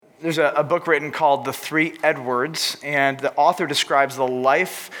There's a book written called The Three Edwards, and the author describes the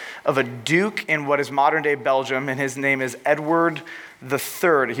life of a duke in what is modern-day Belgium, and his name is Edward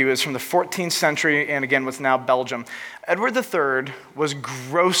III. He was from the 14th century, and again, what's now Belgium. Edward III was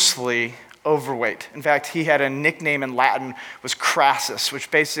grossly overweight. In fact, he had a nickname in Latin, was Crassus,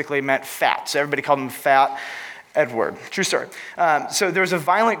 which basically meant fat. So everybody called him Fat Edward. True story. So there was a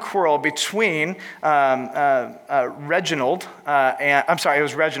violent quarrel between Reginald, it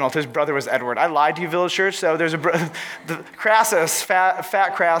was Reginald. His brother was Edward. I lied to you, Village Church. So there's Crassus,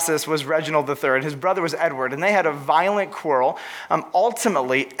 fat Crassus was Reginald III. His brother was Edward, and they had a violent quarrel.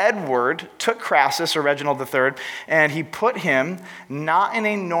 Ultimately, Edward took Crassus, or Reginald III, and he put him not in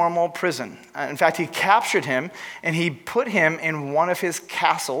a normal prison. In fact, he captured him, and he put him in one of his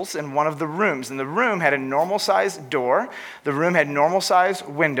castles, in one of the rooms. And the room had a normal-sized door. The room had normal-sized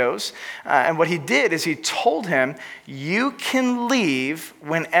windows. And what he did is he told him, you can leave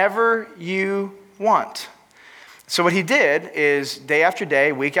whenever you want. So what he did is day after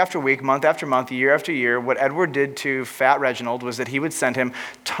day, week after week, month after month, year after year, what Edward did to Fat Reginald was that he would send him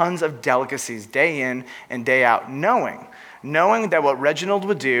tons of delicacies day in and day out, knowing that what Reginald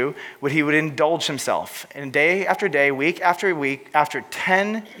would do, he would indulge himself. And day after day, week after week, after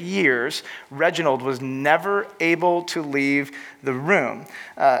 10 years, Reginald was never able to leave the room.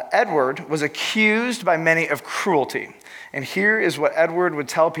 Edward was accused by many of cruelty. And here is what Edward would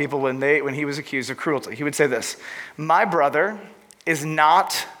tell people when he was accused of cruelty. He would say this: my brother is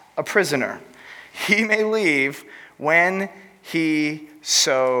not a prisoner. He may leave when he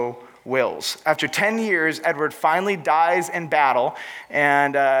so wills. After 10 years, Edward finally dies in battle,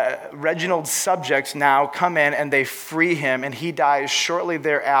 and Reginald's subjects now come in and they free him, and he dies shortly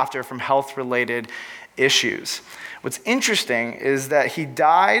thereafter from health-related issues. What's interesting is that he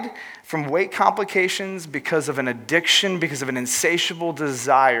died from weight complications because of an addiction, because of an insatiable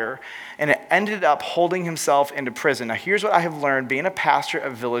desire, and it ended up holding himself into prison. Now, here's what I have learned being a pastor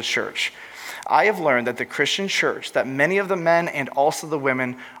at Village Church. I have learned that the Christian church, that many of the men and also the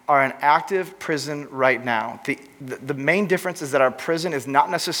women are in active prison right now. The main difference is that our prison is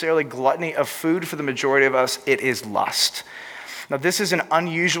not necessarily gluttony of food for the majority of us, it is lust. Now, this is an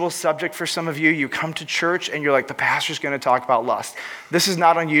unusual subject for some of you. You come to church and you're like, the pastor's going to talk about lust. This is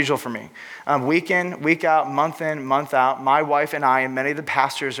not unusual for me. Week in, week out, month in, month out, my wife and I and many of the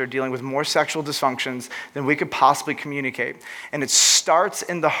pastors are dealing with more sexual dysfunctions than we could possibly communicate. And it starts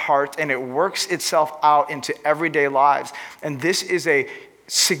in the heart and it works itself out into everyday lives. And this is a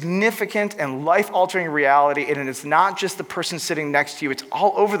significant and life-altering reality, and it's not just the person sitting next to you, it's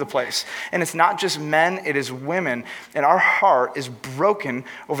all over the place. And it's not just men, it is women. And our heart is broken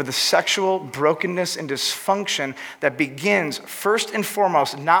over the sexual brokenness and dysfunction that begins first and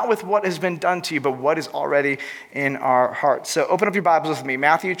foremost, not with what has been done to you, but what is already in our hearts. So open up your Bibles with me.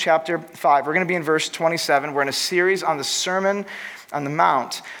 Matthew chapter 5. We're going to be in verse 27. We're in a series on the Sermon on the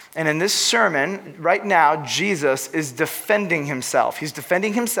Mount. And in this sermon, right now, Jesus is defending himself. He's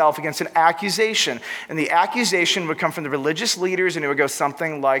defending himself against an accusation. And the accusation would come from the religious leaders, and it would go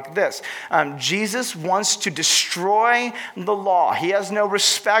something like this. Jesus wants to destroy the law. He has no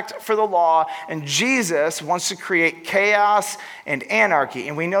respect for the law, and Jesus wants to create chaos and anarchy.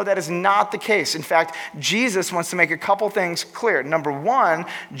 And we know that is not the case. In fact, Jesus wants to make a couple things clear. Number one,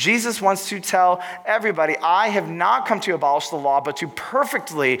 Jesus wants to tell everybody, I have not come to abolish the law, but to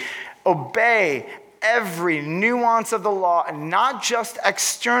perfectly obey every nuance of the law, and not just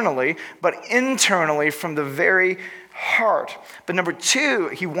externally, but internally from the very heart. But number two,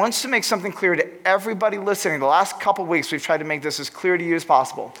 he wants to make something clear to everybody listening. The last couple weeks, we've tried to make this as clear to you as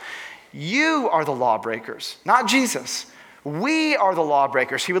possible. You are the lawbreakers, not Jesus. We are the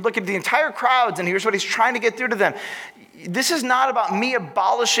lawbreakers. He would look at the entire crowds, and here's what he's trying to get through to them. This is not about me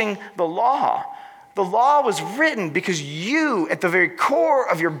abolishing the law. The law was written because you, at the very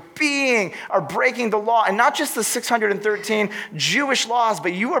core of your being, are breaking the law. And not just the 613 Jewish laws,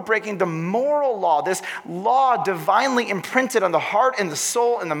 but you are breaking the moral law, this law divinely imprinted on the heart and the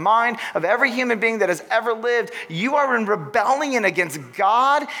soul and the mind of every human being that has ever lived. You are in rebellion against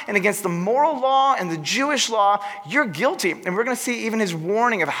God and against the moral law and the Jewish law. You're guilty. And we're going to see even his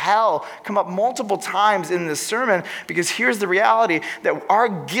warning of hell come up multiple times in this sermon, because here's the reality that our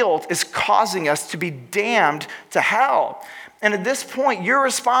guilt is causing us to be damned to hell. And at this point, your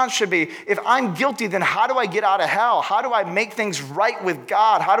response should be, if I'm guilty, then how do I get out of hell? How do I make things right with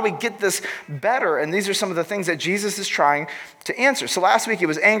God? How do we get this better? And these are some of the things that Jesus is trying to answer. So last week it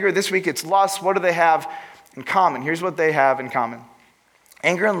was anger. This week it's lust. What do they have in common? Here's what they have in common.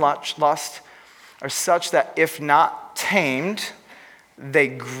 Anger and lust are such that if not tamed, they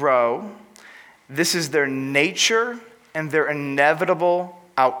grow. This is their nature and their inevitable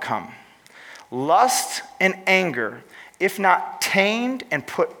outcome. Lust and anger, if not tamed and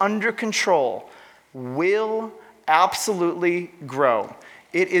put under control, will absolutely grow.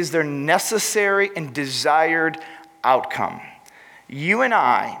 It is their necessary and desired outcome. You and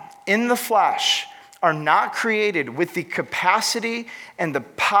I, in the flesh, are not created with the capacity and the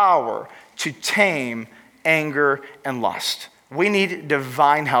power to tame anger and lust. We need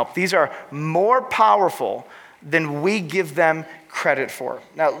divine help. These are more powerful than we give them credit for.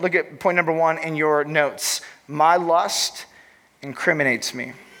 Now, look at point number 1 in your notes. My lust incriminates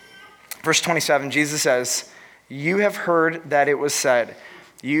me. Verse 27, Jesus says, you have heard that it was said,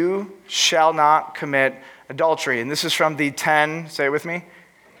 you shall not commit adultery. And this is from the 10, say it with me,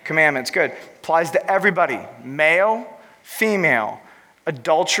 commandments. Good. Applies to everybody, male, female.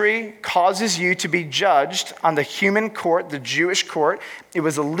 Adultery causes you to be judged on the human court, the Jewish court. It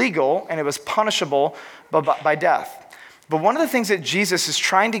was illegal and it was punishable by death. But one of the things that Jesus is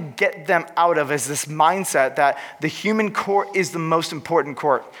trying to get them out of is this mindset that the human court is the most important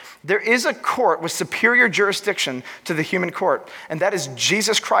court. There is a court with superior jurisdiction to the human court, and that is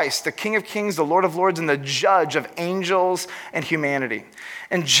Jesus Christ, the King of Kings, the Lord of Lords, and the judge of angels and humanity.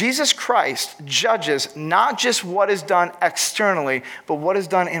 And Jesus Christ judges not just what is done externally, but what is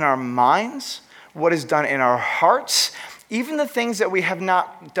done in our minds, what is done in our hearts, even the things that we have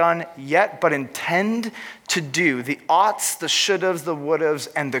not done yet, but intend to do, the oughts, the should-haves, the would-haves,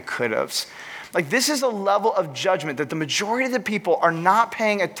 and the could-haves. Like, this is a level of judgment that the majority of the people are not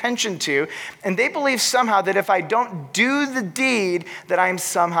paying attention to, and they believe somehow that if I don't do the deed, that I am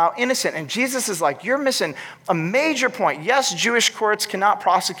somehow innocent. And Jesus is like, you're missing a major point. Yes, Jewish courts cannot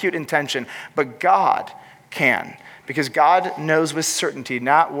prosecute intention, but God can, because God knows with certainty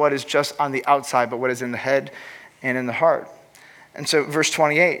not what is just on the outside, but what is in the head and in the heart. And so verse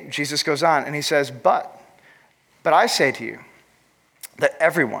 28, Jesus goes on and he says, but I say to you that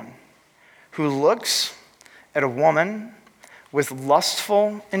everyone who looks at a woman with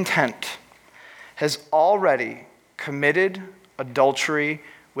lustful intent has already committed adultery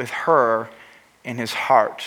with her in his heart.